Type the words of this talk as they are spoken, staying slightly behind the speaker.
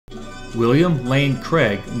William Lane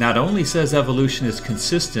Craig not only says evolution is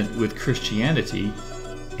consistent with Christianity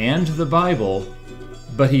and the Bible,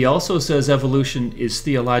 but he also says evolution is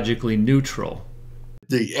theologically neutral.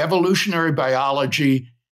 The evolutionary biology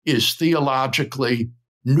is theologically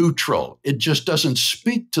neutral. It just doesn't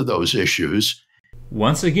speak to those issues.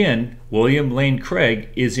 Once again, William Lane Craig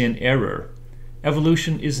is in error.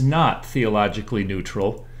 Evolution is not theologically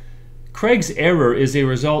neutral. Craig's error is a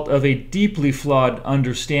result of a deeply flawed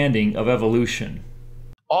understanding of evolution.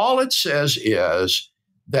 All it says is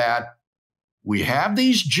that we have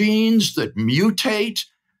these genes that mutate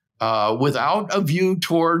without a view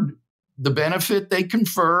toward the benefit they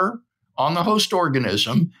confer on the host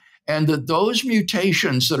organism, and that those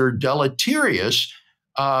mutations that are deleterious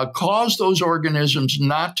cause those organisms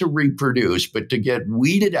not to reproduce, but to get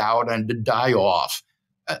weeded out and to die off.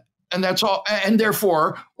 And that's all. And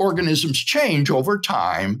therefore, organisms change over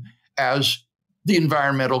time as the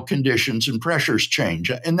environmental conditions and pressures change.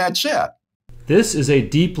 And that's it. This is a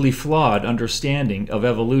deeply flawed understanding of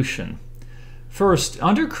evolution. First,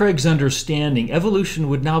 under Craig's understanding, evolution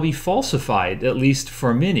would now be falsified, at least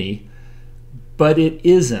for many, but it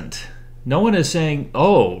isn't. No one is saying,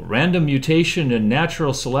 oh, random mutation and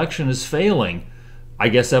natural selection is failing. I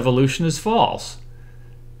guess evolution is false.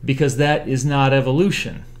 Because that is not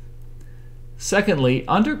evolution. Secondly,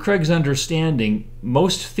 under Craig's understanding,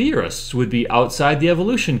 most theorists would be outside the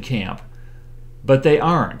evolution camp, but they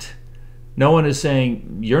aren't. No one is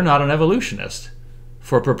saying, you're not an evolutionist,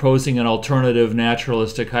 for proposing an alternative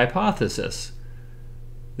naturalistic hypothesis.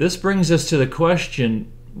 This brings us to the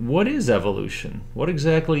question, what is evolution? What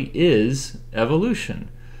exactly is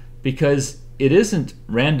evolution? Because it isn't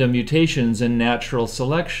random mutations and natural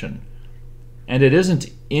selection. And it isn't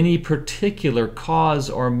any particular cause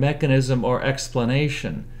or mechanism or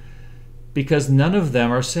explanation, because none of them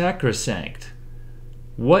are sacrosanct.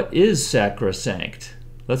 What is sacrosanct?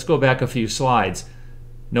 Let's go back a few slides.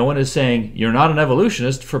 No one is saying, you're not an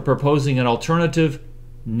evolutionist for proposing an alternative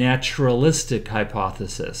naturalistic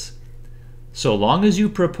hypothesis. So long as you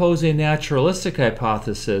propose a naturalistic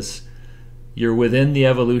hypothesis, you're within the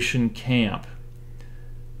evolution camp.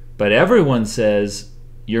 But everyone says,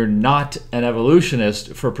 you're not an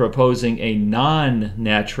evolutionist for proposing a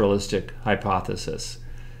non-naturalistic hypothesis.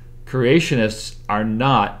 Creationists are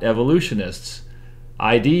not evolutionists.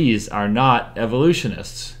 IDs are not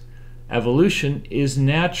evolutionists. Evolution is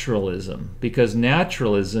naturalism, because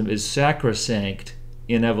naturalism is sacrosanct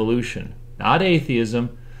in evolution. Not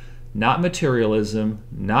atheism, not materialism,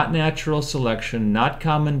 not natural selection, not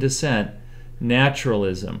common descent,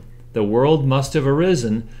 naturalism. The world must have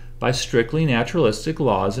arisen by strictly naturalistic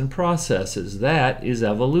laws and processes. That is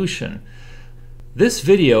evolution. This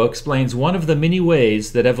video explains one of the many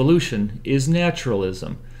ways that evolution is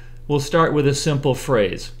naturalism. We'll start with a simple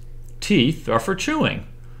phrase. Teeth are for chewing.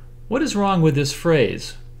 What is wrong with this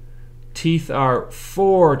phrase? Teeth are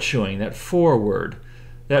for chewing, that for word.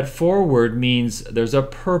 That for word means there's a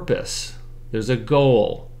purpose, there's a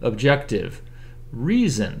goal, objective,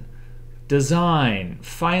 reason, design,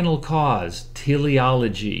 final cause,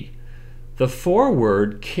 teleology. The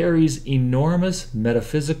foreword carries enormous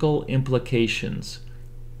metaphysical implications.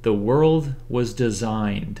 The world was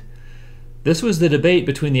designed. This was the debate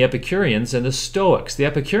between the Epicureans and the Stoics. The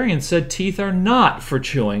Epicureans said teeth are not for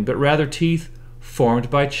chewing, but rather teeth formed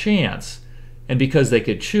by chance. And because they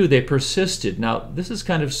could chew, they persisted. Now, this is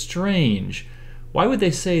kind of strange. Why would they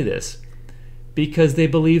say this? Because they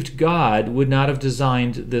believed God would not have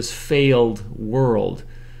designed this failed world.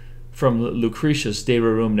 From Lucretius De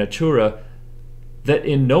Rerum Natura, that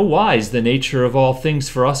in no wise the nature of all things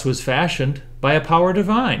for us was fashioned by a power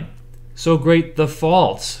divine, so great the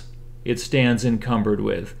faults it stands encumbered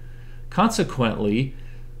with. Consequently,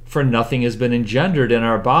 for nothing has been engendered in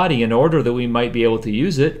our body in order that we might be able to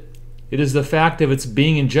use it. It is the fact of its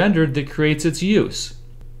being engendered that creates its use.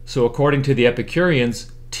 So according to the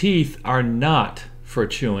Epicureans, teeth are not for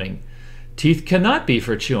chewing. Teeth cannot be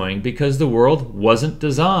for chewing because the world wasn't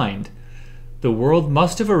designed. The world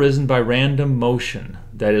must have arisen by random motion,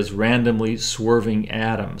 that is, randomly swerving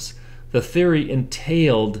atoms. The theory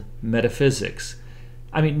entailed metaphysics.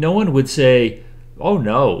 I mean, no one would say, oh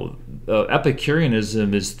no,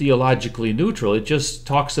 Epicureanism is theologically neutral. It just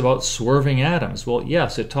talks about swerving atoms. Well,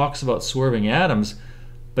 yes, it talks about swerving atoms,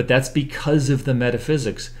 but that's because of the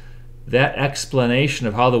metaphysics. That explanation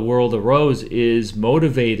of how the world arose is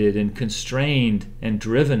motivated and constrained and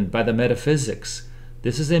driven by the metaphysics.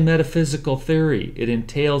 This is a metaphysical theory. It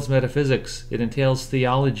entails metaphysics. It entails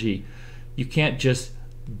theology. You can't just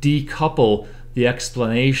decouple the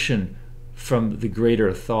explanation from the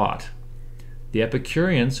greater thought. The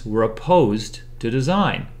Epicureans were opposed to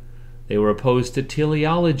design. They were opposed to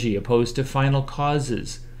teleology, opposed to final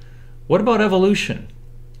causes. What about evolution?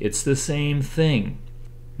 It's the same thing.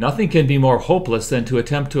 Nothing can be more hopeless than to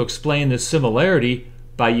attempt to explain this similarity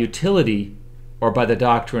by utility or by the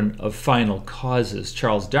doctrine of final causes.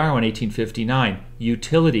 Charles Darwin, 1859,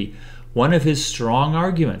 utility. One of his strong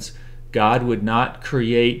arguments, God would not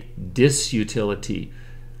create disutility.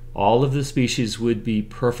 All of the species would be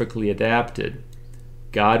perfectly adapted.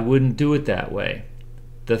 God wouldn't do it that way.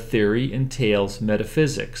 The theory entails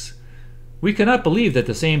metaphysics. We cannot believe that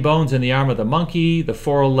the same bones in the arm of the monkey, the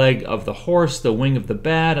foreleg of the horse, the wing of the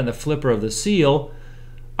bat, and the flipper of the seal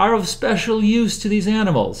are of special use to these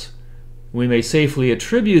animals. We may safely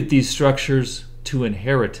attribute these structures to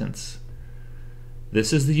inheritance.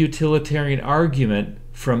 This is the utilitarian argument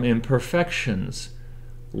from imperfections.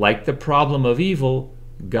 Like the problem of evil,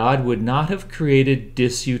 God would not have created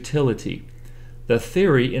disutility. The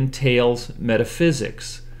theory entails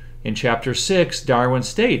metaphysics. In chapter 6, Darwin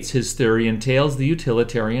states his theory entails the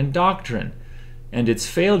utilitarian doctrine, and its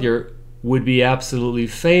failure would be absolutely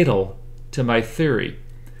fatal to my theory.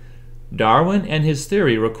 Darwin and his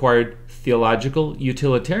theory required theological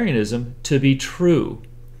utilitarianism to be true.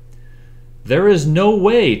 There is no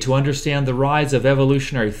way to understand the rise of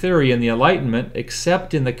evolutionary theory in the Enlightenment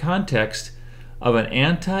except in the context of an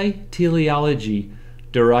anti-teleology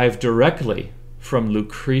derived directly from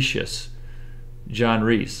Lucretius. John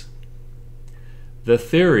Rees. The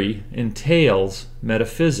theory entails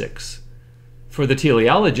metaphysics. For the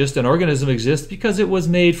teleologist, an organism exists because it was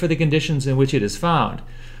made for the conditions in which it is found.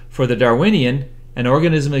 For the Darwinian, an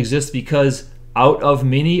organism exists because out of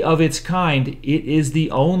many of its kind, it is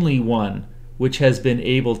the only one which has been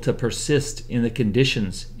able to persist in the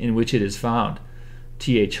conditions in which it is found.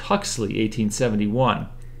 T.H. Huxley, 1871.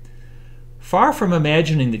 Far from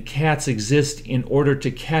imagining that cats exist in order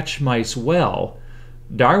to catch mice well,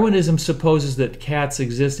 Darwinism supposes that cats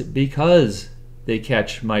exist because they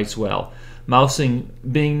catch mice well, mousing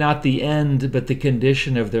being not the end but the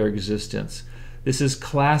condition of their existence. This is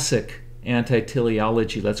classic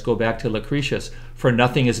anti-teleology. Let's go back to Lucretius. For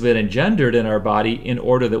nothing has been engendered in our body in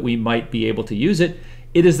order that we might be able to use it.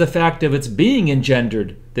 It is the fact of its being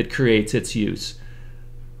engendered that creates its use.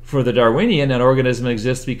 For the Darwinian, an organism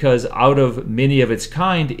exists because out of many of its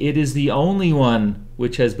kind, it is the only one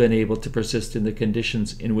which has been able to persist in the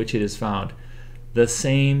conditions in which it is found. The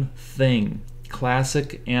same thing.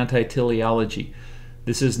 Classic anti-teleology.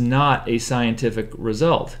 This is not a scientific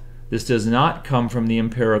result. This does not come from the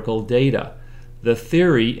empirical data. The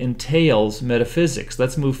theory entails metaphysics.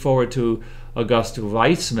 Let's move forward to August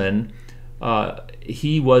Weismann.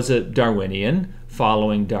 He was a Darwinian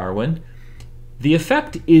following Darwin. The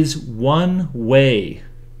effect is one way.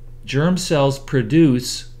 Germ cells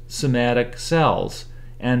produce somatic cells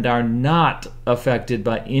and are not affected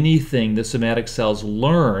by anything the somatic cells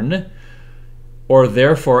learn or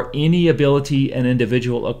therefore any ability an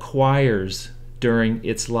individual acquires during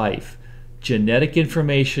its life. Genetic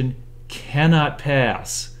information cannot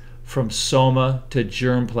pass from soma to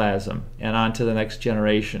germplasm and on to the next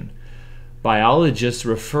generation. Biologists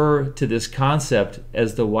refer to this concept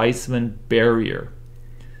as the Weismann barrier.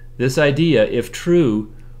 This idea, if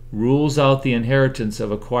true, rules out the inheritance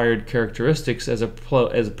of acquired characteristics as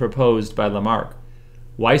proposed by Lamarck.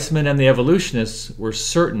 Weismann and the evolutionists were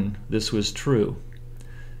certain this was true.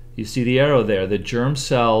 You see the arrow there. The germ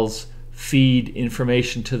cells feed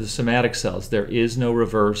information to the somatic cells. There is no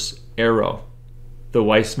reverse arrow. The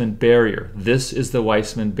Weismann barrier. This is the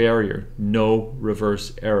Weismann barrier. No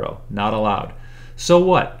reverse arrow. Not allowed. So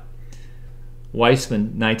what?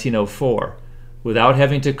 Weismann, 1904. Without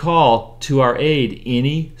having to call to our aid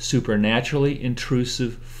any supernaturally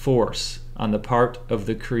intrusive force on the part of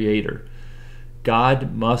the Creator.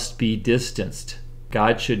 God must be distanced.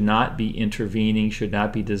 God should not be intervening, should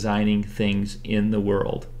not be designing things in the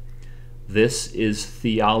world. This is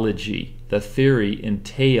theology. The theory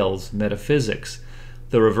entails metaphysics.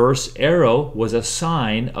 The reverse arrow was a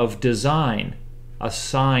sign of design, a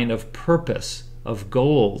sign of purpose, of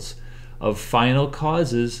goals, of final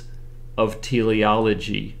causes, of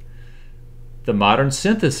teleology. The modern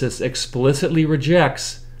synthesis explicitly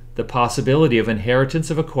rejects the possibility of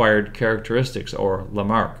inheritance of acquired characteristics, or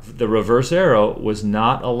Lamarck. The reverse arrow was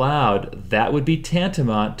not allowed. That would be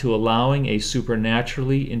tantamount to allowing a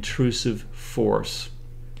supernaturally intrusive force.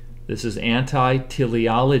 This is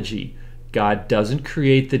anti-teleology. God doesn't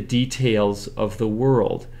create the details of the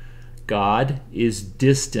world. God is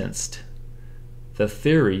distanced. The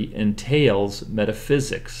theory entails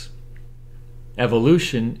metaphysics.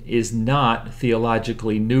 Evolution is not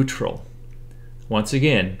theologically neutral. Once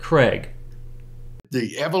again, Craig.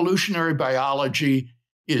 The evolutionary biology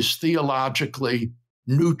is theologically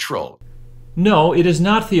neutral. No, it is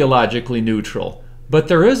not theologically neutral, but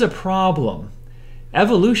there is a problem.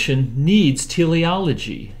 Evolution needs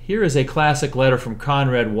teleology. Here is a classic letter from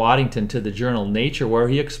Conrad Waddington to the journal Nature where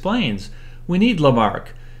he explains, we need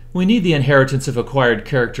Lamarck. We need the inheritance of acquired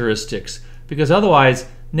characteristics, because otherwise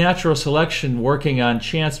natural selection working on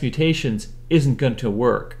chance mutations isn't going to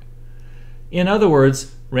work. In other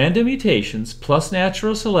words, random mutations plus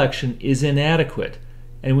natural selection is inadequate,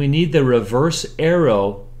 and we need the reverse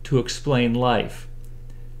arrow to explain life.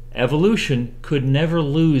 Evolution could never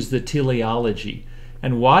lose the teleology,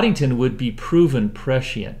 and Waddington would be proven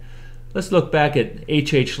prescient. Let's look back at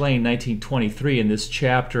H. Lane, 1923, in this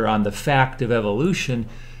chapter on the fact of evolution.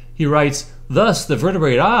 He writes, thus the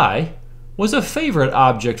vertebrate eye was a favorite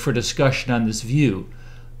object for discussion on this view,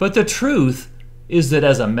 but the truth is that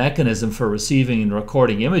as a mechanism for receiving and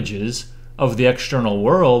recording images of the external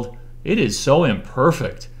world, it is so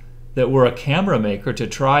imperfect that were a camera maker to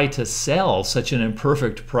try to sell such an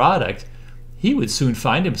imperfect product, he would soon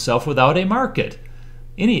find himself without a market.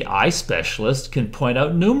 Any eye specialist can point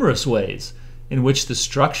out numerous ways in which the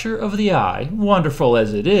structure of the eye, wonderful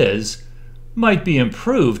as it is, might be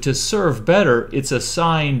improved to serve better its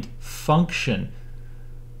assigned function.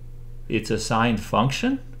 Its assigned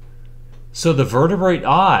function? So the vertebrate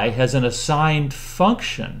eye has an assigned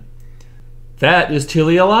function. That is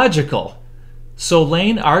teleological. So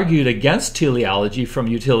Lane argued against teleology from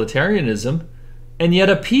utilitarianism and yet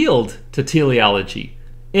appealed to teleology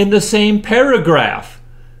in the same paragraph.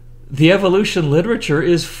 The evolution literature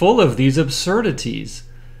is full of these absurdities.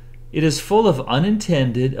 It is full of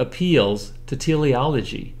unintended appeals to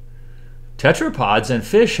teleology. Tetrapods and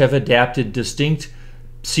fish have adapted distinct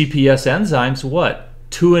CPS enzymes, what?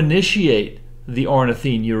 To initiate the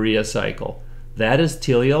ornithine urea cycle. That is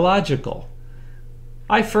teleological.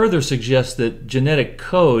 I further suggest that genetic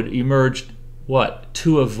code emerged, what?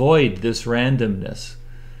 To avoid this randomness.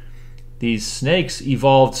 These snakes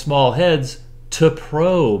evolved small heads to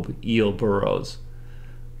probe eel burrows.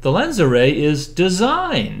 The lens array is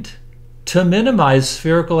designed to minimize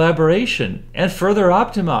spherical aberration and further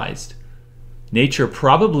optimized. Nature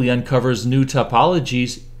probably uncovers new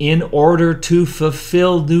topologies in order to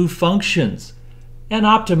fulfill new functions and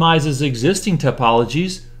optimizes existing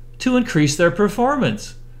topologies to increase their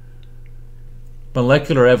performance.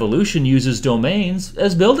 Molecular evolution uses domains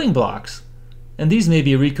as building blocks, and these may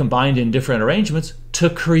be recombined in different arrangements to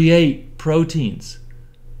create proteins.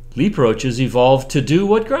 Leaf roaches evolved to do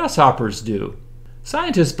what grasshoppers do.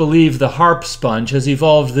 Scientists believe the harp sponge has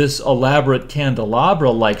evolved this elaborate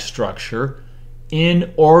candelabra-like structure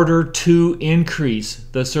in order to increase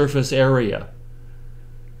the surface area.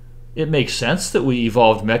 It makes sense that we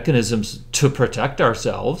evolved mechanisms to protect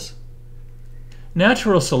ourselves.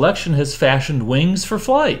 Natural selection has fashioned wings for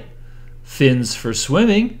flight, fins for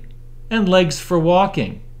swimming, and legs for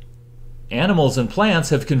walking. Animals and plants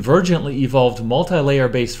have convergently evolved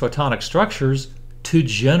multi-layer-based photonic structures to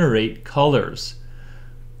generate colors.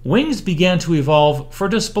 Wings began to evolve for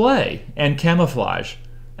display and camouflage,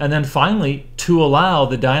 and then finally to allow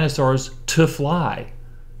the dinosaurs to fly.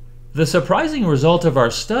 The surprising result of our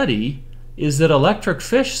study is that electric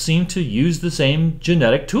fish seem to use the same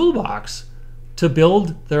genetic toolbox to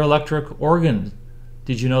build their electric organ.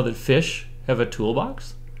 Did you know that fish have a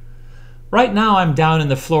toolbox? Right now I'm down in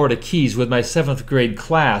the Florida Keys with my 7th grade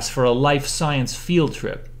class for a life science field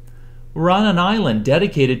trip. We're on an island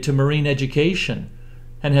dedicated to marine education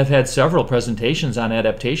and have had several presentations on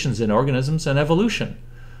adaptations in organisms and evolution.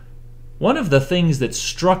 One of the things that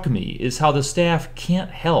struck me is how the staff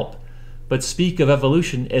can't help but speak of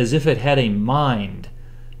evolution as if it had a mind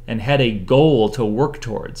and had a goal to work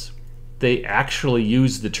towards. They actually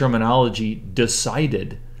use the terminology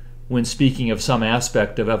decided when speaking of some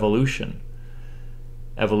aspect of evolution.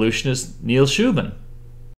 Evolutionist Neil Shubin.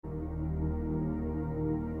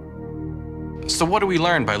 So what do we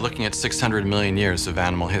learn by looking at 600 million years of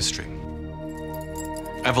animal history?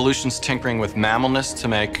 Evolution's tinkering with mammalness to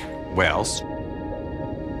make whales.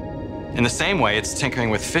 In the same way, it's tinkering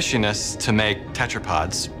with fishiness to make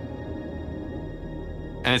tetrapods.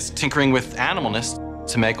 And it's tinkering with animalness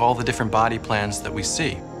to make all the different body plans that we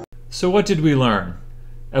see. So what did we learn?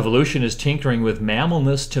 Evolution is tinkering with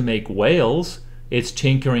mammalness to make whales. It's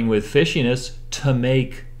tinkering with fishiness to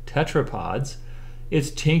make tetrapods.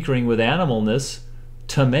 It's tinkering with animalness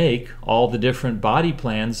to make all the different body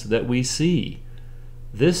plans that we see.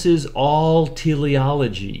 This is all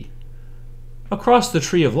teleology. Across the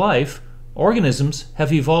tree of life, organisms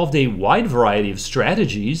have evolved a wide variety of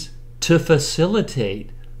strategies to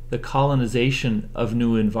facilitate the colonization of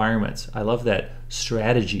new environments. I love that.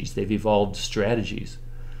 Strategies. They've evolved strategies.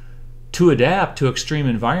 To adapt to extreme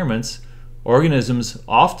environments, organisms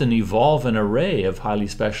often evolve an array of highly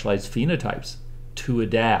specialized phenotypes to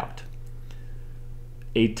adapt.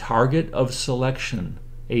 A target of selection,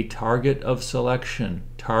 a target of selection,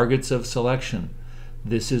 targets of selection.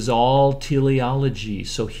 This is all teleology.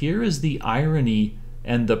 So here is the irony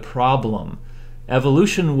and the problem.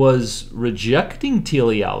 Evolution was rejecting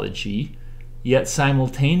teleology, yet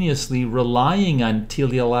simultaneously relying on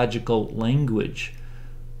teleological language.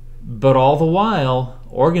 But all the while,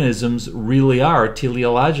 organisms really are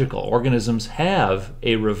teleological. Organisms have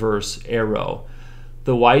a reverse arrow.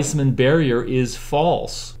 The Weismann barrier is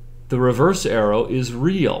false. The reverse arrow is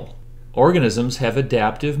real. Organisms have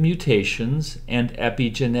adaptive mutations and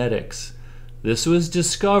epigenetics. This was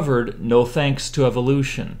discovered no thanks to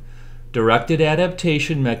evolution. Directed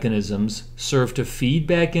adaptation mechanisms serve to feed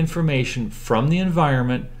back information from the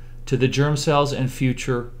environment to the germ cells and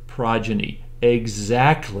future progeny.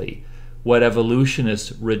 Exactly what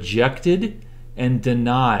evolutionists rejected and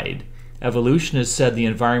denied. Evolutionists said the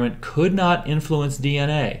environment could not influence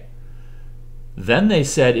DNA. Then they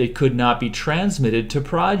said it could not be transmitted to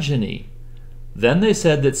progeny. Then they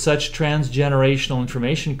said that such transgenerational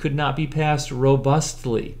information could not be passed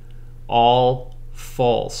robustly. All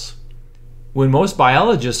false. When most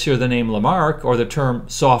biologists hear the name Lamarck or the term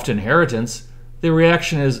soft inheritance, the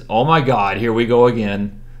reaction is, "Oh my God, here we go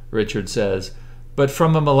again," Richard says. But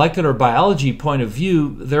from a molecular biology point of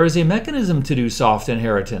view, there is a mechanism to do soft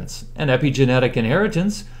inheritance, and epigenetic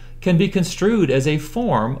inheritance can be construed as a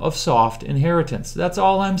form of soft inheritance. That's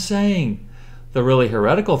all I'm saying. The really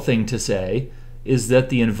heretical thing to say is that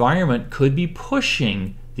the environment could be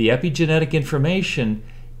pushing the epigenetic information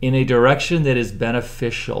in a direction that is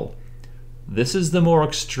beneficial. This is the more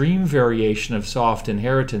extreme variation of soft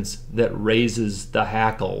inheritance that raises the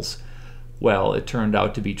hackles. Well, it turned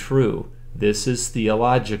out to be true. This is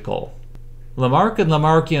theological. Lamarck and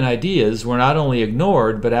Lamarckian ideas were not only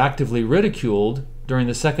ignored but actively ridiculed during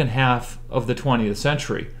the second half of the 20th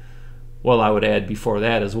century. Well, I would add before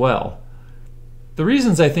that as well. The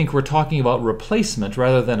reasons I think we're talking about replacement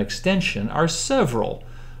rather than extension are several.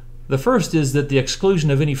 The first is that the exclusion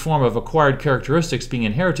of any form of acquired characteristics being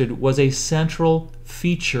inherited was a central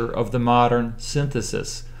feature of the modern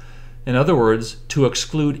synthesis. In other words, to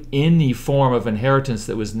exclude any form of inheritance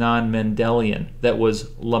that was non-Mendelian, that was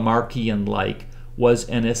Lamarckian-like, was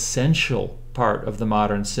an essential part of the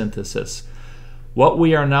modern synthesis. What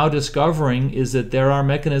we are now discovering is that there are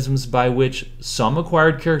mechanisms by which some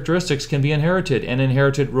acquired characteristics can be inherited and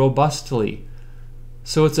inherited robustly.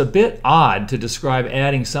 So it's a bit odd to describe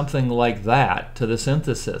adding something like that to the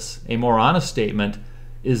synthesis. A more honest statement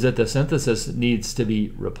is that the synthesis needs to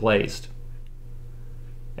be replaced.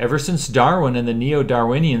 Ever since Darwin and the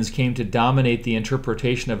neo-Darwinians came to dominate the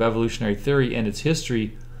interpretation of evolutionary theory and its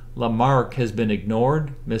history, Lamarck has been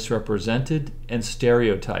ignored, misrepresented, and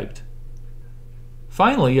stereotyped.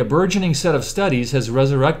 Finally, a burgeoning set of studies has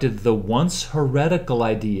resurrected the once heretical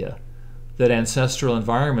idea that ancestral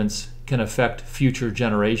environments can affect future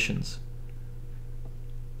generations.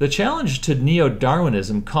 The challenge to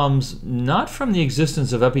neo-Darwinism comes not from the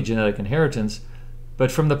existence of epigenetic inheritance,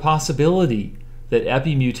 but from the possibility that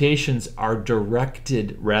epimutations are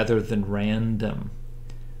directed rather than random.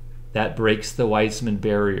 That breaks the Weismann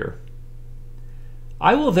barrier.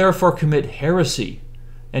 I will therefore commit heresy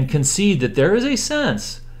and concede that there is a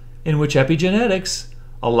sense in which epigenetics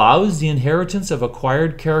allows the inheritance of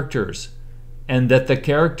acquired characters, and that the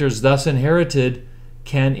characters thus inherited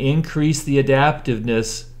can increase the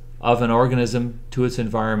adaptiveness of an organism to its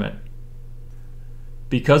environment.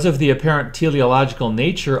 Because of the apparent teleological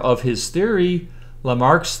nature of his theory,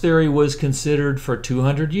 Lamarck's theory was considered for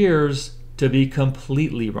 200 years to be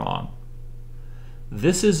completely wrong.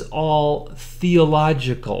 This is all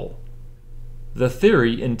theological. The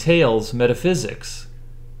theory entails metaphysics,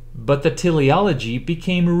 but the teleology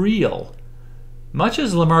became real. Much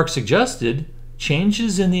as Lamarck suggested,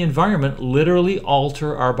 changes in the environment literally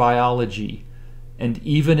alter our biology, and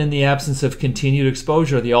even in the absence of continued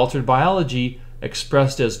exposure, the altered biology,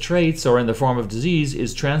 expressed as traits or in the form of disease,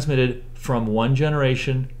 is transmitted from one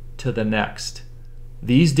generation to the next.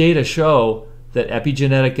 These data show that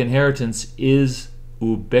epigenetic inheritance is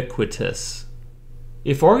ubiquitous.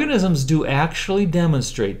 If organisms do actually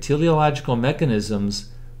demonstrate teleological mechanisms,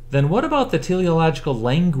 then what about the teleological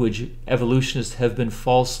language evolutionists have been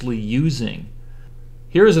falsely using?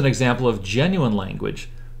 Here is an example of genuine language: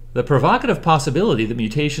 the provocative possibility that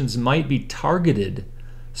mutations might be targeted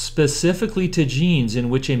specifically to genes in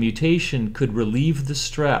which a mutation could relieve the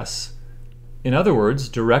stress. In other words,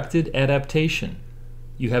 directed adaptation.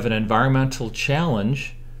 You have an environmental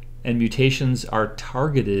challenge, and mutations are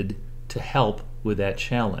targeted to help with that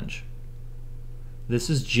challenge. This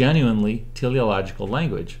is genuinely teleological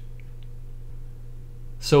language.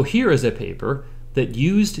 So here is a paper that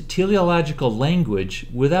used teleological language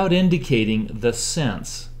without indicating the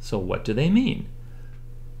sense. So what do they mean?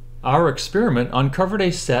 Our experiment uncovered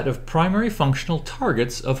a set of primary functional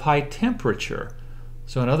targets of high temperature.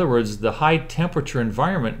 So in other words, the high temperature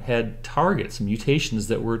environment had targets, mutations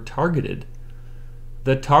that were targeted.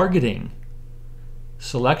 The targeting.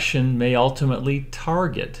 Selection may ultimately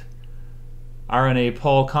target. RNA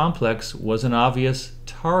Pol complex was an obvious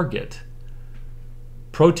target.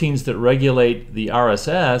 Proteins that regulate the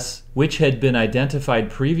RSS, which had been identified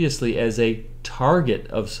previously as a target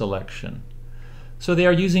of selection. So they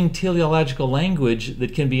are using teleological language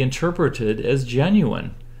that can be interpreted as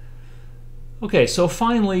genuine. Okay, so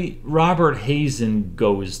finally, Robert Hazen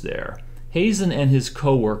goes there. Hazen and his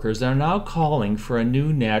co-workers are now calling for a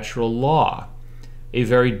new natural law, a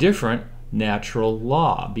very different natural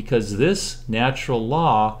law, because this natural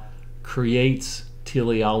law creates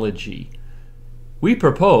teleology. We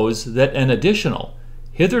propose that an additional,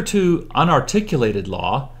 hitherto unarticulated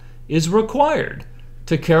law is required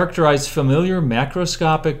to characterize familiar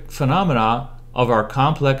macroscopic phenomena of our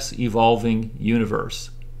complex evolving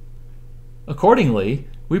universe. Accordingly,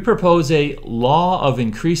 we propose a law of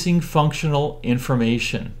increasing functional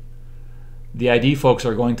information. The ID folks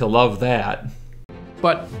are going to love that.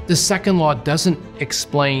 But the second law doesn't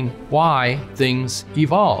explain why things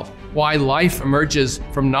evolve, why life emerges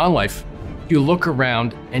from non-life. You look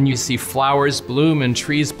around and you see flowers bloom and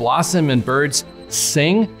trees blossom and birds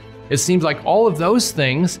sing. It seems like all of those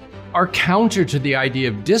things are counter to the idea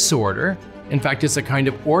of disorder. In fact, it's a kind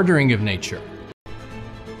of ordering of nature.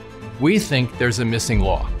 We think there's a missing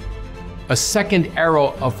law, a second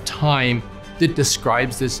arrow of time that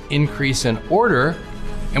describes this increase in order,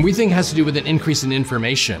 and we think it has to do with an increase in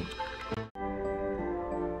information.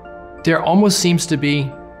 There almost seems to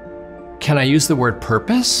be, can I use the word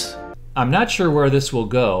purpose? I'm not sure where this will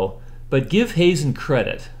go, but give Hazen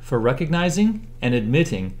credit for recognizing and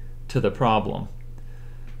admitting to the problem.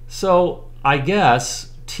 So I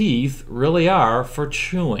guess teeth really are for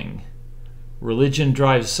chewing. Religion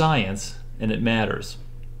drives science, and it matters.